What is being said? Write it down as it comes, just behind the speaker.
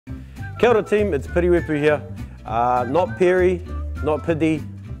Kia ora team, it's Piriwepu here. Not Perry, not Pidi,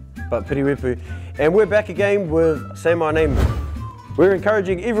 but Piriwepu. And we're back again with Say My Name. We're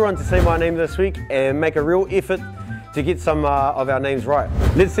encouraging everyone to say my name this week and make a real effort to get some of our names right.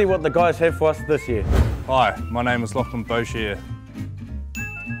 Let's see what the guys have for us this year. Hi, my name is Lachlan Boshier.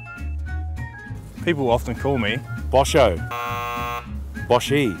 People often call me Bosho,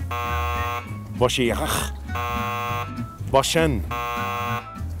 Boshi, Boshi, Boshin.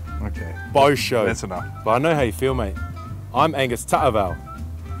 Okay. Bosho. That's enough. But I know how you feel, mate. I'm Angus Ta'aval,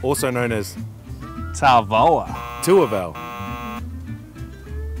 also known as Ta'avawa. Tuaval,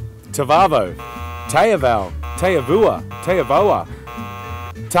 Tavavo, Teaval, Teavua, Teavawa,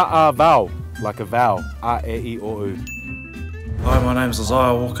 Ta'aval, like a vowel, A-E-I-O-U. Hi, my name's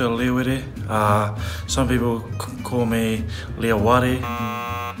Isaiah Walker Leawere. Some people call me Leaware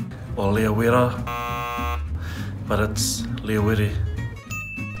or Leawera, but it's Leawere.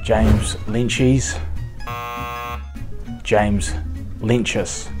 James Lynchies, James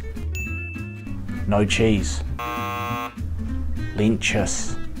Lynchus, no cheese,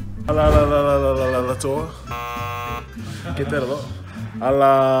 Lynchus. La tour. Get that a lot.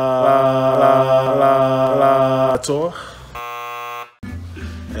 La tour.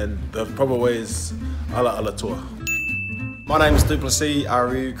 And the proper way is ala tour. My name is Duplessis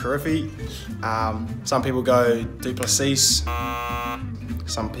Aru Karifi. Some people go Duplessis,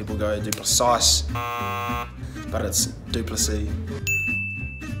 some people go Duplessis, but it's Duplessis.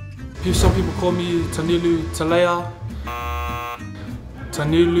 Some people call me Tanilu Talea,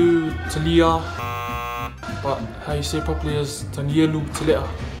 Tanilu Talia, but how you say it properly is Tanielu Talea.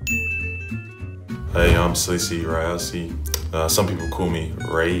 Hey, I'm Slisi Rayasi. Some people call me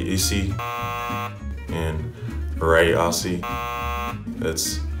Ray Isi and Ray Asi.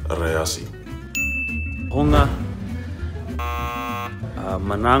 It's Rayasi. Honga,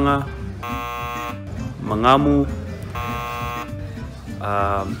 Mananga, Mangamu.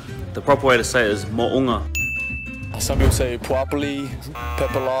 The proper way to say it is Mo'unga. Some people say Puapali,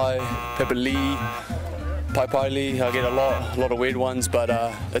 Pepalai, Pepali, Paipaili. I get a lot of weird ones, but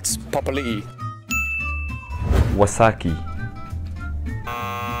it's Papali'i. Wasaki,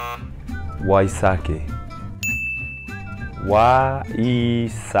 Waisake,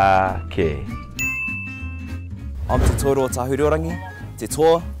 Waisake. I'm Te Toro Tahuriorangi, Te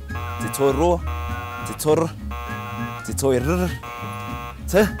Toa, Te Toro, Te Tor, Te Toirir,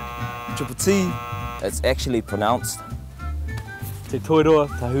 Te, Triple T. It's actually pronounced Te Toiroa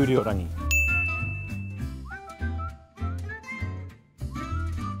Tahuriorangi.